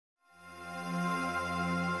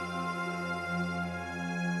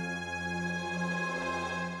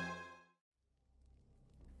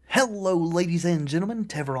Hello, ladies and gentlemen,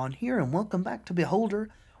 Tevaron here, and welcome back to Beholder,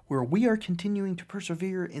 where we are continuing to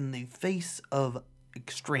persevere in the face of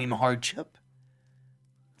extreme hardship.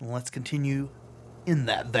 And let's continue in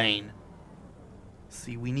that vein.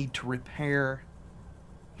 See, we need to repair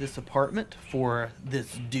this apartment for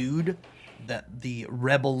this dude that the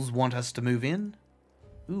rebels want us to move in.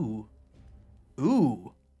 Ooh.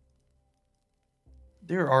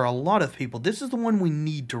 There are a lot of people. This is the one we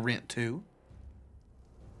need to rent to.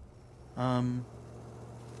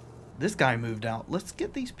 This guy moved out. Let's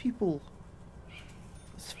get these people.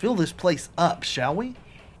 Let's fill this place up, shall we?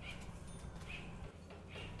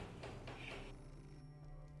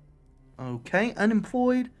 Okay,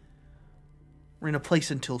 unemployed. We're in a place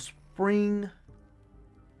until spring.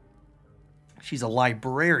 She's a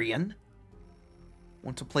librarian.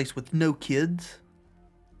 Wants a place with no kids.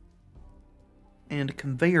 And a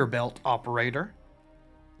conveyor belt operator.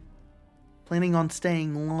 Planning on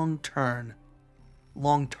staying long term,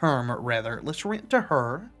 rather. Let's rent to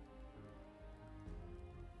her.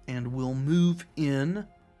 And we'll move in.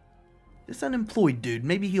 This unemployed dude,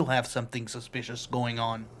 maybe he'll have something suspicious going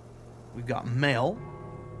on. We've got mail.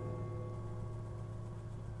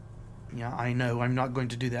 Yeah, I know, I'm not going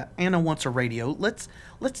to do that. Anna wants a radio. Let's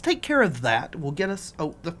take care of that. We'll get us...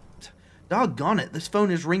 Oh, doggone it, this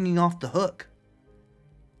phone is ringing off the hook.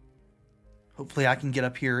 Hopefully I can get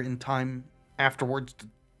up here in time afterwards to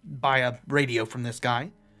buy a radio from this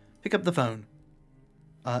guy. Pick up the phone.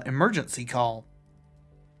 Emergency call.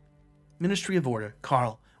 Ministry of Order.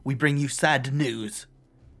 Carl, we bring you sad news.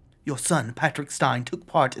 Your son, Patrick Stein, took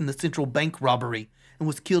part in the central bank robbery and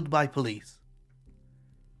was killed by police.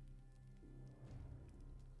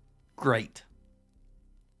 Great.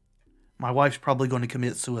 My wife's probably going to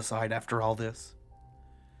commit suicide after all this.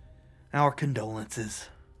 Our condolences.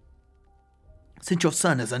 Since your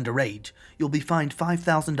son is underage, you'll be fined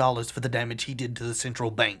 $5,000 for the damage he did to the central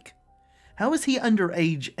bank. How is he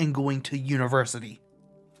underage and going to university?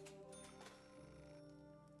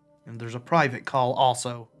 And there's a private call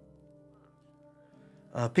also.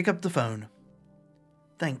 Pick up the phone.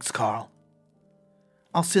 Thanks, Carl.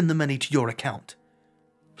 I'll send the money to your account.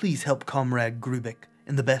 Please help Comrade Grubik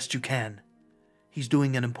in the best you can. He's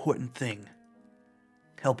doing an important thing.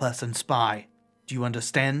 Help us and spy. Do you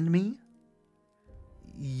understand me?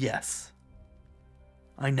 Yes.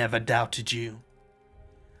 I never doubted you.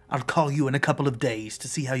 I'll call you in a couple of days to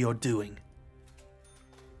see how you're doing.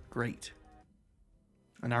 Great.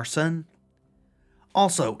 And our son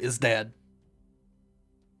also is dead.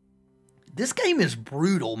 This game is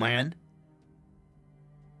brutal, man.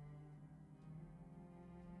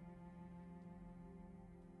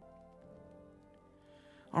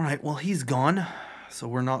 Alright, well, he's gone. So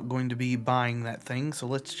we're not going to be buying that thing. So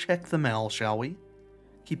let's check the mail, shall we?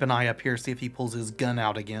 Keep an eye up here, see if he pulls his gun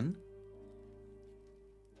out again.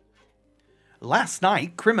 Last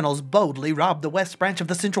night, criminals boldly robbed the West Branch of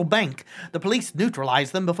the Central Bank. The police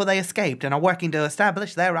neutralized them before they escaped and are working to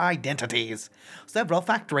establish their identities. Several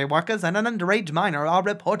factory workers and an underage minor are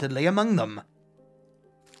reportedly among them.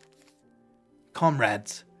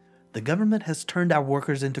 Comrades, the government has turned our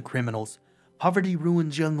workers into criminals. Poverty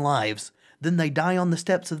ruins young lives. Then they die on the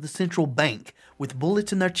steps of the Central Bank with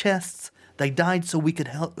bullets in their chests. They died so we could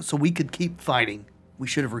help, so we could keep fighting. We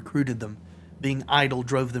should have recruited them. Being idle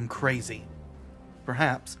drove them crazy.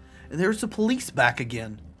 Perhaps. And there's the police back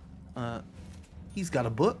again. He's got a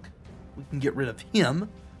book. We can get rid of him.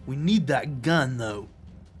 We need that gun, though.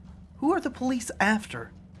 Who are the police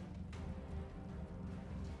after?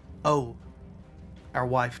 Oh, our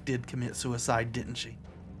wife did commit suicide, didn't she?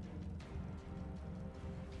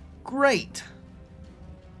 Great.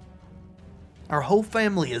 Our whole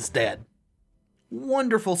family is dead.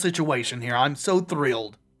 Wonderful situation here. I'm so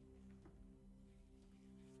thrilled.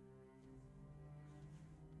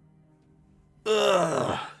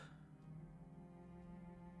 Ugh.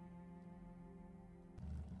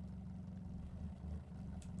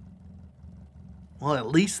 Well, at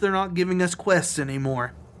least they're not giving us quests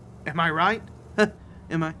anymore. Am I right?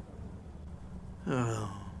 Am I?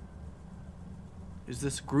 Oh. Is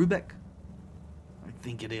this Grubik? I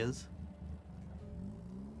think it is.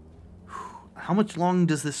 How much long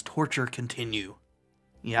does this torture continue?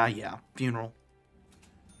 Yeah, funeral.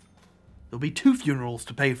 There'll be 2 funerals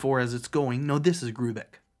to pay for as it's going. No, this is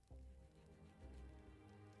Grubik.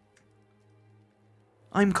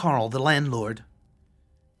 I'm Carl, the landlord.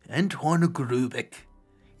 Antoine Grubik.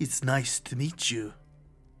 It's nice to meet you.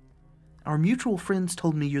 Our mutual friends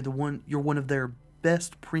told me you're one of their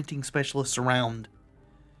best printing specialists around.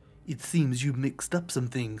 It seems you mixed up some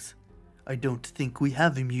things. I don't think we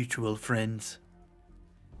have mutual friends.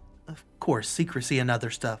 Of course, secrecy and other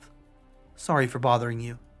stuff. Sorry for bothering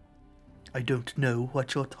you. I don't know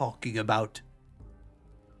what you're talking about.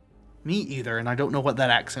 Me either, and I don't know what that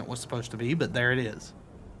accent was supposed to be, but there it is.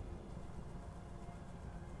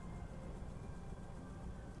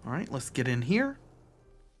 Alright, let's get in here.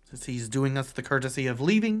 Since he's doing us the courtesy of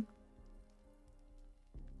leaving.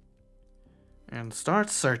 And start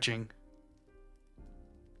searching.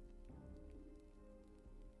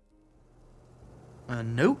 A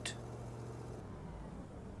note?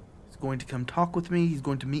 He's going to come talk with me. He's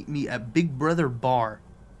going to meet me at Big Brother Bar.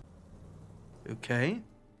 Okay.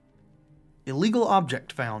 Illegal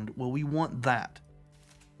object found. Well, we want that.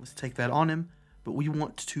 Let's take that on him. But we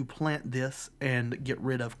want to plant this and get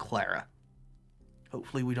rid of Clara.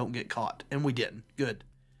 Hopefully we don't get caught. And we didn't. Good.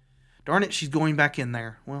 Darn it, she's going back in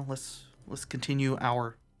there. Well, let's continue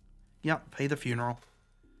our... Yep, pay the funeral.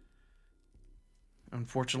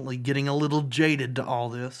 Unfortunately, getting a little jaded to all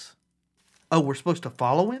this. Oh, we're supposed to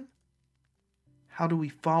follow him? How do we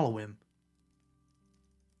follow him?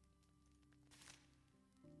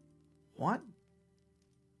 What?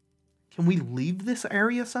 Can we leave this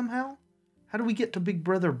area somehow? How do we get to Big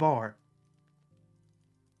Brother Bar?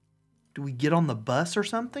 Do we get on the bus or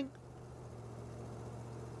something?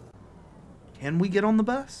 Can we get on the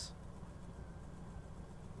bus?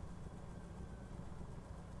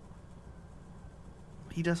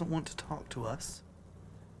 He doesn't want to talk to us.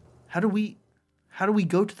 How do we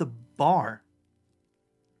go to the bar?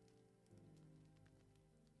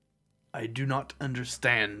 I do not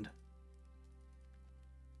understand.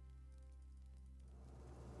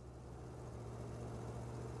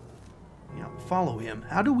 Yeah, follow him.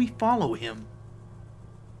 How do we follow him?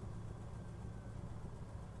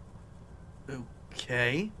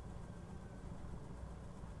 Okay.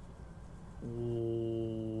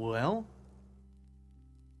 Well,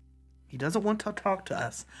 he doesn't want to talk to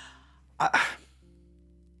us.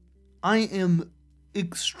 I am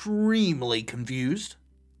extremely confused.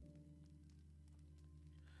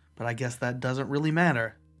 But I guess that doesn't really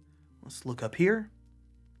matter. Let's look up here.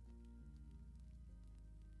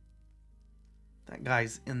 That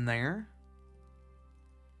guy's in there.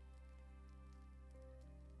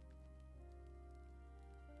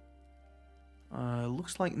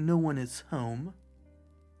 Looks like no one is home.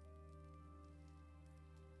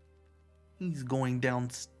 He's going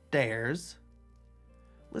downstairs.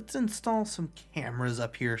 Let's install some cameras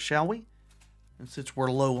up here, shall we? And since we're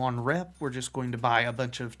low on rep, we're just going to buy a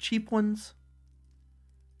bunch of cheap ones.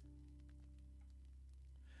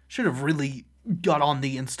 Should have really got on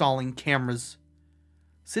the installing cameras.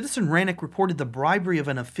 Citizen Rannick reported the bribery of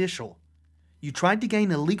an official. You tried to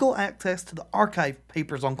gain illegal access to the archive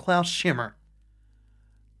papers on Klaus Schimmer.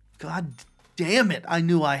 God damn it, I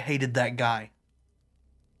knew I hated that guy.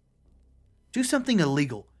 Do something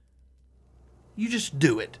illegal. You just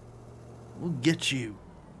do it. We'll get you.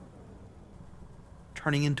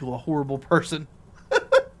 Turning into a horrible person.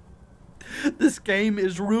 This game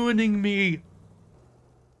is ruining me.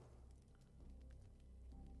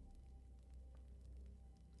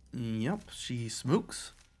 Yep, she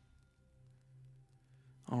smokes.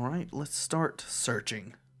 Alright, let's start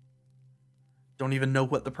searching. Don't even know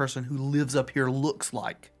what the person who lives up here looks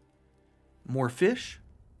like. More fish?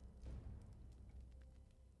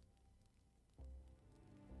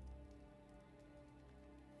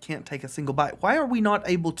 Can't take a single bite. Why are we not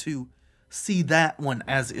able to see that one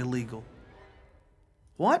as illegal?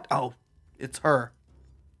 What? Oh, it's her.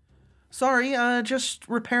 Sorry, just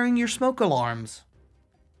repairing your smoke alarms.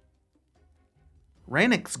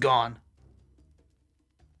 Rannick's gone.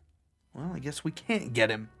 Well, I guess we can't get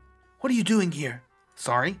him. What are you doing here?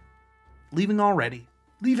 Sorry. Leaving already.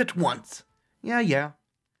 Leave at once. Yeah.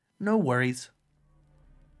 No worries.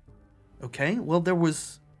 Okay, well, there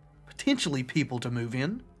was potentially people to move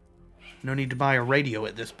in. No need to buy a radio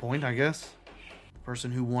at this point, I guess. The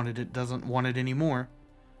person who wanted it doesn't want it anymore.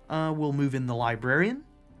 We'll move in the librarian.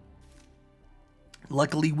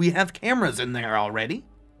 Luckily, we have cameras in there already.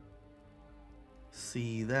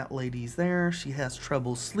 See, that lady's there. She has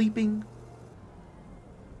trouble sleeping.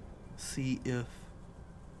 See if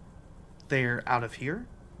they're out of here.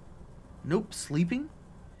 Nope, sleeping.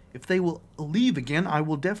 If they will leave again, I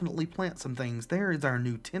will definitely plant some things. There is our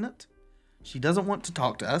new tenant. She doesn't want to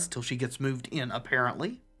talk to us till she gets moved in,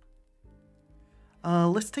 apparently.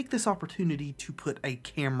 Let's take this opportunity to put a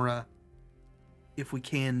camera, if we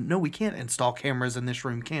can. No, we can't install cameras in this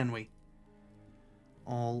room, can we?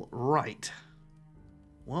 All right.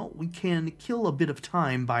 Well, we can kill a bit of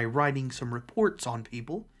time by writing some reports on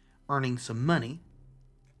people, earning some money.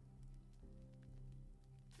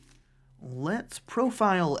 Let's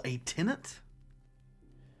profile a tenant.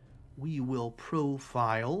 We will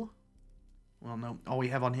profile. Well, no, all we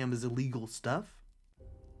have on him is illegal stuff.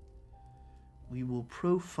 We will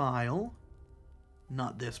profile.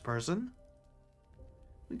 Not this person.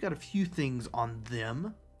 We've got a few things on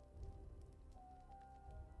them.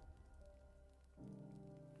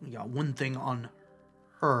 We got one thing on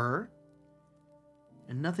her.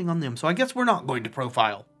 And nothing on them. So I guess we're not going to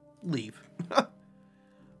profile. Leave.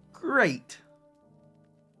 Great.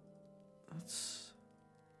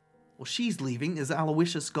 Well, she's leaving. Is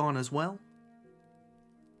Aloysius gone as well?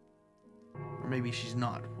 Or maybe she's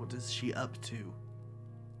not. What is she up to?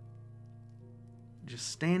 Just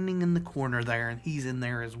standing in the corner there, and he's in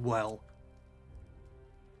there as well.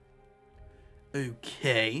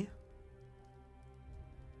 Okay.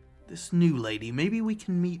 This new lady, maybe we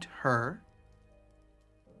can meet her.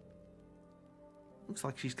 Looks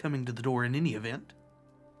like she's coming to the door in any event.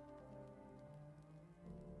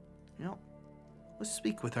 Yep. Let's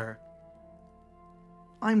speak with her.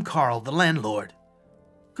 I'm Carl, the landlord.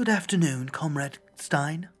 Good afternoon, Comrade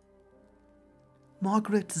Stein.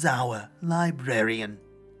 Margaret Zauer, librarian.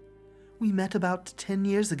 We met about 10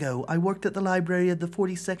 years ago. I worked at the library of the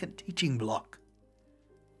 42nd teaching block.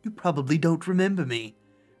 You probably don't remember me,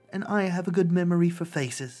 and I have a good memory for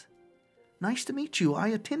faces. Nice to meet you. I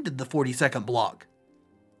attended the 42nd block.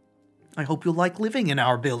 I hope you'll like living in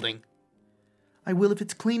our building. I will if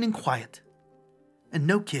it's clean and quiet. And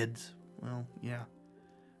no kids. Well, yeah.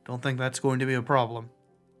 Don't think that's going to be a problem.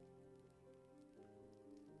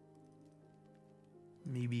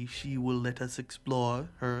 Maybe she will let us explore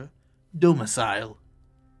her domicile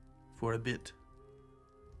for a bit.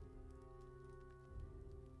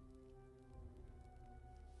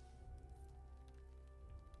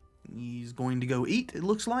 He's going to go eat, it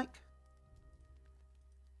looks like.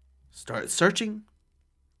 Start searching.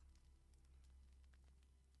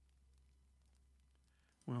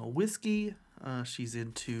 Well, whiskey. She's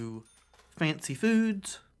into fancy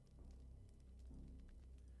foods.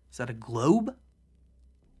 Is that a globe?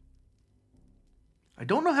 I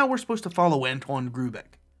don't know how we're supposed to follow Antoine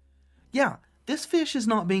Grubeck. Yeah, this fish is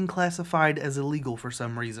not being classified as illegal for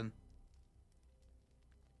some reason.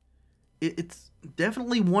 It's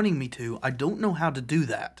definitely wanting me to. I don't know how to do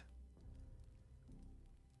that.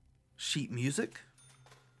 Sheet music.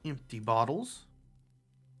 Empty bottles.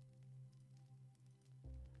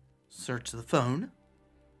 Search the phone.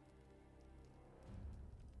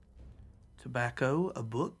 Tobacco, a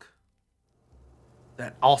book.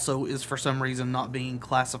 That also is for some reason not being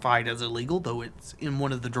classified as illegal, though it's in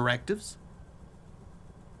one of the directives.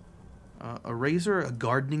 A razor, a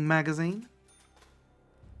gardening magazine.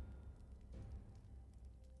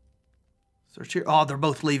 Search here. Oh, they're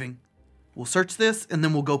both leaving. We'll search this, and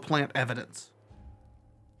then we'll go plant evidence.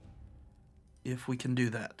 If we can do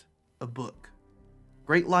that. A book.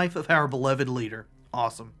 Great Life of Our Beloved Leader.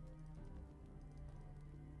 Awesome.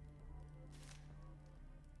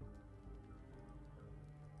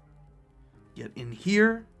 Get in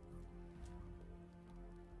here.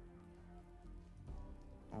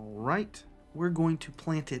 All right. We're going to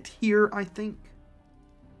plant it here, I think.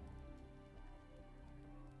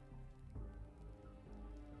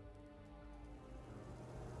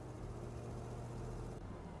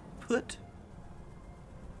 Put.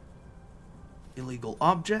 Illegal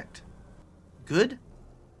object. Good.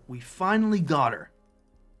 We finally got her.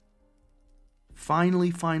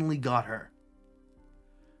 Finally got her.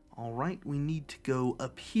 Alright, we need to go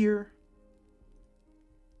up here.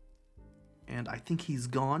 And I think he's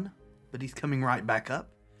gone, but he's coming right back up.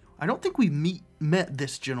 I don't think we've met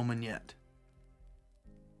this gentleman yet.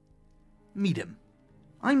 Meet him.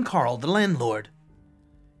 I'm Carl, the landlord.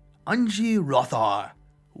 Anji Rothar,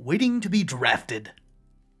 waiting to be drafted.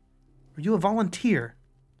 Are you a volunteer?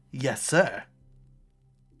 Yes, sir.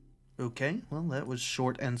 Okay, well, that was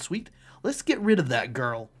short and sweet. Let's get rid of that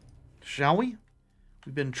girl, shall we?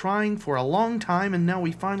 We've been trying for a long time, and now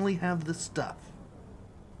we finally have the stuff.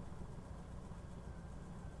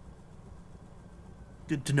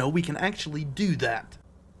 Good to know we can actually do that.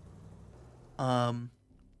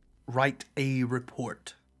 Write a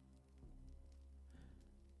report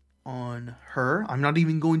on her. I'm not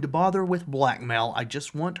even going to bother with blackmail. I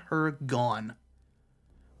just want her gone.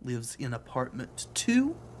 Lives in apartment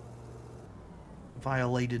 2.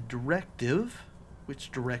 Violated directive.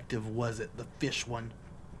 Which directive was it? The fish one.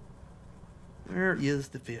 Where is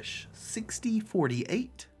the fish?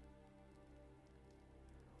 6048.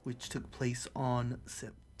 Which took place on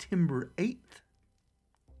September 8th.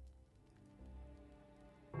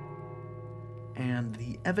 And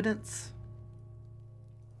the evidence.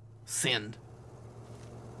 Send.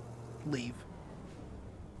 Leave.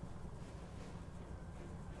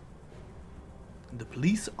 The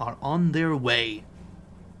police are on their way.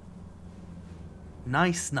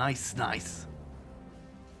 Nice, nice, nice.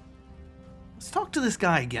 Let's talk to this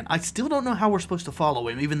guy again. I still don't know how we're supposed to follow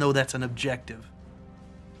him, even though that's an objective.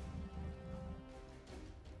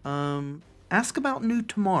 Ask about new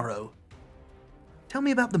tomorrow. Tell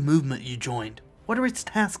me about the movement you joined. What are its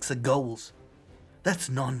tasks and goals? That's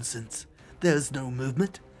nonsense. There's no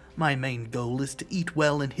movement. My main goal is to eat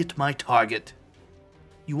well and hit my target.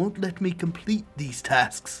 You won't let me complete these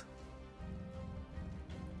tasks.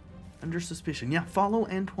 Under suspicion. Yeah, follow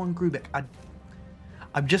Antoine Grubeck.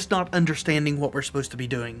 I'm just not understanding what we're supposed to be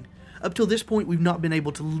doing. Up till this point, we've not been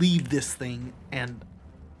able to leave this thing, and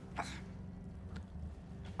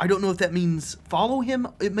I don't know if that means follow him.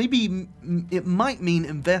 It might mean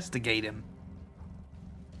investigate him.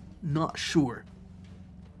 Not sure.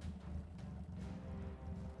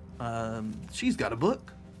 She's got a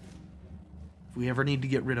book. If we ever need to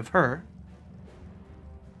get rid of her.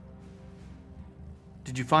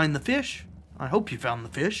 Did you find the fish? I hope you found the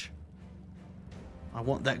fish. I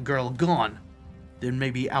want that girl gone. Then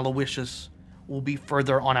maybe Aloysius will be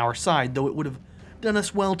further on our side, though it would have done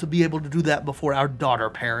us well to be able to do that before our daughter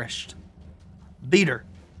perished. Beat her.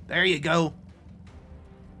 There you go.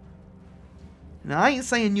 Now, I ain't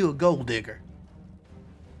saying you a gold digger.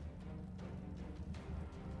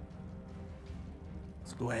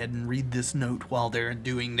 Let's go ahead and read this note while they're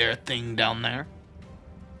doing their thing down there.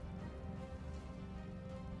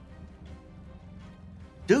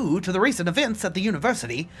 Due to the recent events at the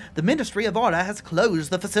university, the Ministry of Order has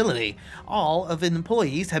closed the facility. All of the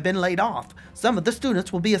employees have been laid off. Some of the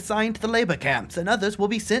students will be assigned to the labor camps, and others will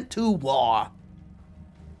be sent to war.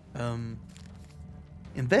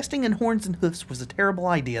 Investing in horns and hoofs was a terrible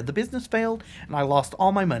idea. The business failed, and I lost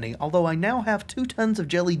all my money, although I now have 2 tons of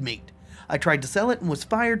jellied meat. I tried to sell it and was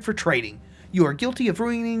fired for trading. You are guilty of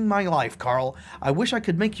ruining my life, Carl. I wish I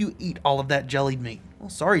could make you eat all of that jellied meat. Well,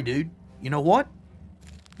 sorry, dude. You know what?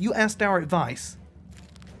 You asked our advice,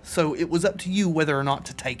 so it was up to you whether or not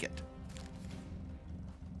to take it.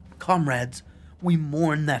 Comrades, we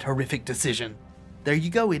mourn that horrific decision. There you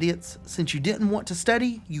go, idiots. Since you didn't want to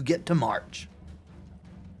study, you get to march.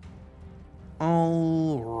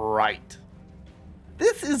 All right.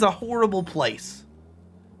 This is a horrible place.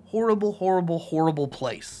 Horrible, horrible, horrible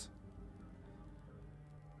place.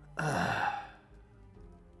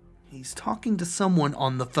 He's talking to someone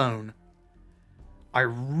on the phone. I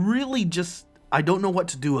don't know what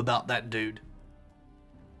to do about that dude.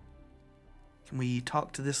 Can we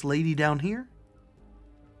talk to this lady down here?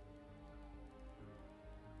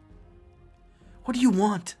 What do you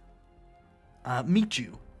want? Meet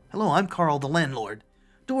you. Hello, I'm Carl, the landlord.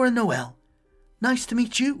 Dora Noel. Nice to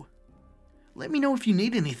meet you. Let me know if you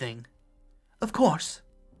need anything. Of course.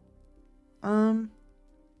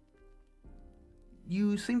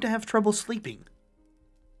 You seem to have trouble sleeping.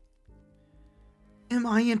 Am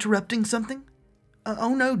I interrupting something?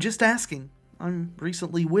 Oh no, just asking. I'm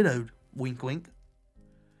recently widowed. Wink, wink.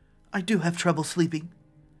 I do have trouble sleeping.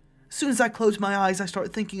 As soon as I close my eyes, I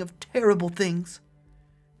start thinking of terrible things.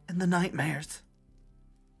 And the nightmares.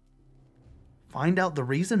 Find out the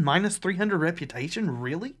reason? Minus 300 reputation?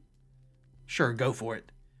 Really? Sure, go for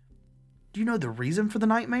it. Do you know the reason for the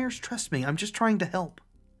nightmares? Trust me, I'm just trying to help.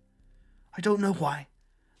 I don't know why,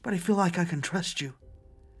 but I feel like I can trust you.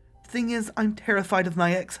 Thing is, I'm terrified of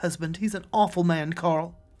my ex-husband. He's an awful man,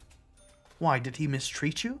 Carl. Why, did he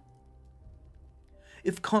mistreat you?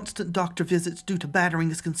 If constant doctor visits due to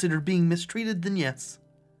battering is considered being mistreated, then yes.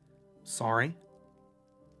 Sorry.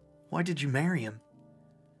 Why did you marry him?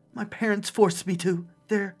 My parents forced me to.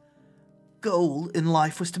 Their goal in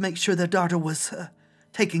life was to make sure their daughter was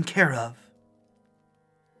taken care of.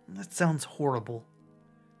 That sounds horrible.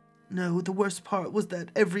 No, the worst part was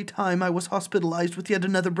that every time I was hospitalized with yet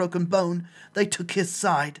another broken bone, they took his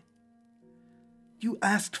side. You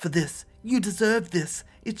asked for this. You deserve this.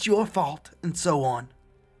 It's your fault, and so on.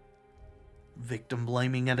 Victim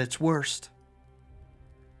blaming at its worst.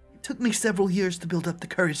 It took me several years to build up the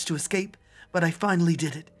courage to escape, but I finally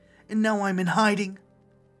did it, and now I'm in hiding.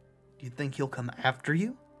 Do you think he'll come after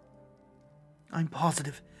you? I'm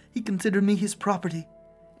positive. He considered me his property,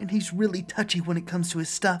 and he's really touchy when it comes to his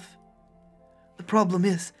stuff. The problem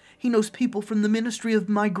is, he knows people from the Ministry of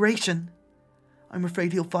Migration. I'm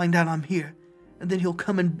afraid he'll find out I'm here, and then he'll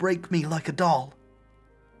come and break me like a doll.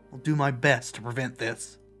 I'll do my best to prevent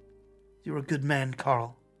this. You're a good man,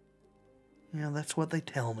 Carl. Yeah, that's what they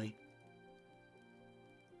tell me.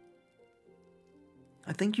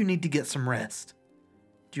 I think you need to get some rest.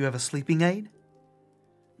 Do you have a sleeping aid?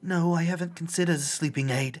 No, I haven't considered a sleeping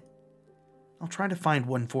aid. I'll try to find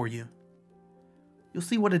one for you. You'll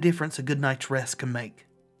see what a difference a good night's rest can make.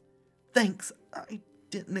 Thanks, I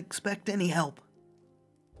didn't expect any help.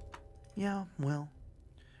 Yeah, well,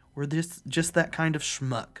 we're just that kind of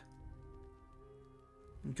schmuck.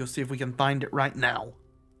 Go see if we can find it right now.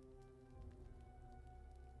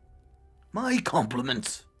 My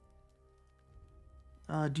compliments.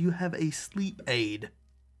 Do you have a sleep aid?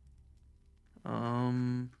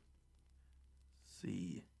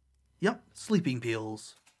 See. Yep, sleeping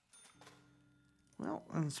pills. Well,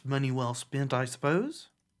 that's money well spent, I suppose.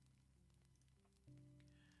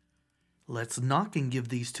 Let's knock and give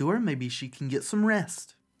these to her. Maybe she can get some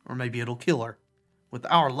rest. Or maybe it'll kill her. With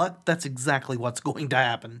our luck, that's exactly what's going to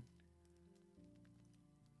happen.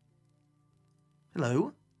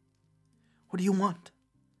 Hello? What do you want?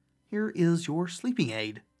 Here is your sleeping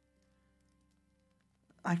aid.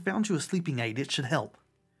 I found you a sleeping aid. It should help.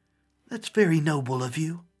 That's very noble of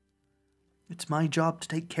you. It's my job to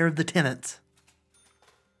take care of the tenants.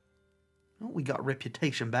 Well, we got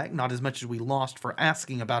reputation back, not as much as we lost for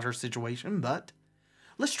asking about her situation, but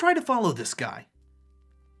let's try to follow this guy.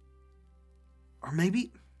 Or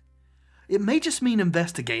maybe it may just mean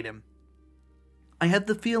investigate him. I had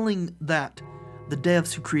the feeling that the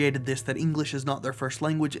devs who created this, that English is not their first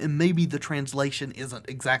language, and maybe the translation isn't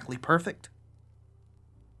exactly perfect.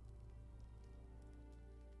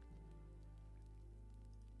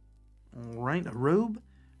 Alright, a robe,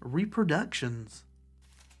 reproductions.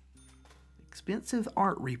 Expensive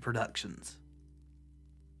art reproductions.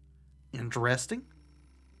 Interesting.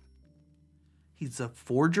 He's a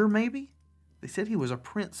forger, maybe? They said he was a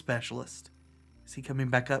print specialist. Is he coming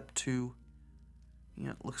back up to...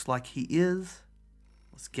 Yeah, it looks like he is.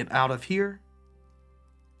 Let's get out of here.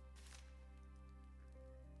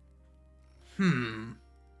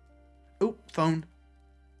 Oh, phone.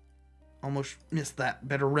 Almost missed that.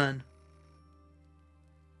 Better run.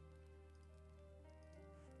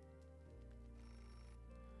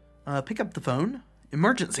 Pick up the phone.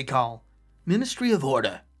 Emergency call. Ministry of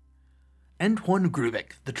Order. Antoine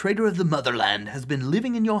Grubek, the traitor of the motherland, has been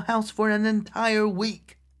living in your house for an entire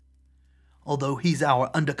week. Although he's our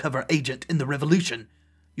undercover agent in the revolution,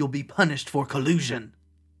 you'll be punished for collusion.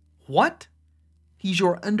 What? He's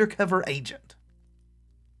your undercover agent.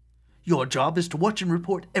 Your job is to watch and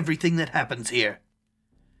report everything that happens here.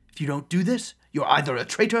 If you don't do this, you're either a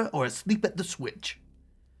traitor or asleep at the switch.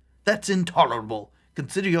 That's intolerable.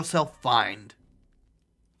 Consider yourself fined.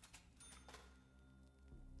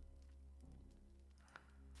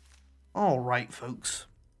 Alright, folks.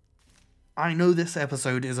 I know this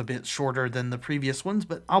episode is a bit shorter than the previous ones,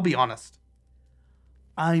 but I'll be honest.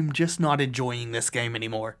 I'm just not enjoying this game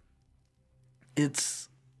anymore. It's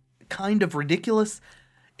kind of ridiculous.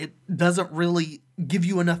 It doesn't really give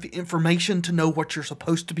you enough information to know what you're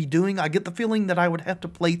supposed to be doing. I get the feeling that I would have to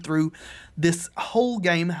play through this whole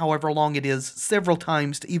game, however long it is, several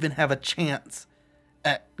times to even have a chance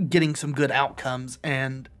at getting some good outcomes,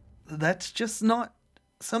 and that's just not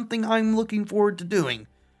something I'm looking forward to doing.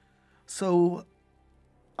 So,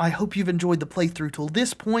 I hope you've enjoyed the playthrough till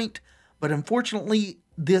this point, but unfortunately,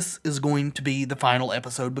 this is going to be the final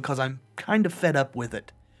episode because I'm kind of fed up with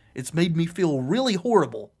it. It's made me feel really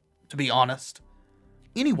horrible, to be honest.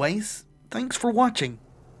 Anyways, thanks for watching.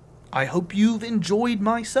 I hope you've enjoyed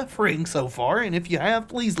my suffering so far, and if you have,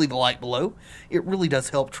 please leave a like below. It really does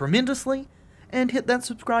help tremendously, and hit that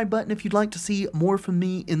subscribe button if you'd like to see more from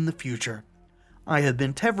me in the future. I have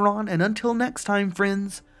been Tevaron, and until next time,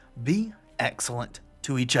 friends, be excellent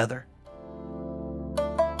to each other.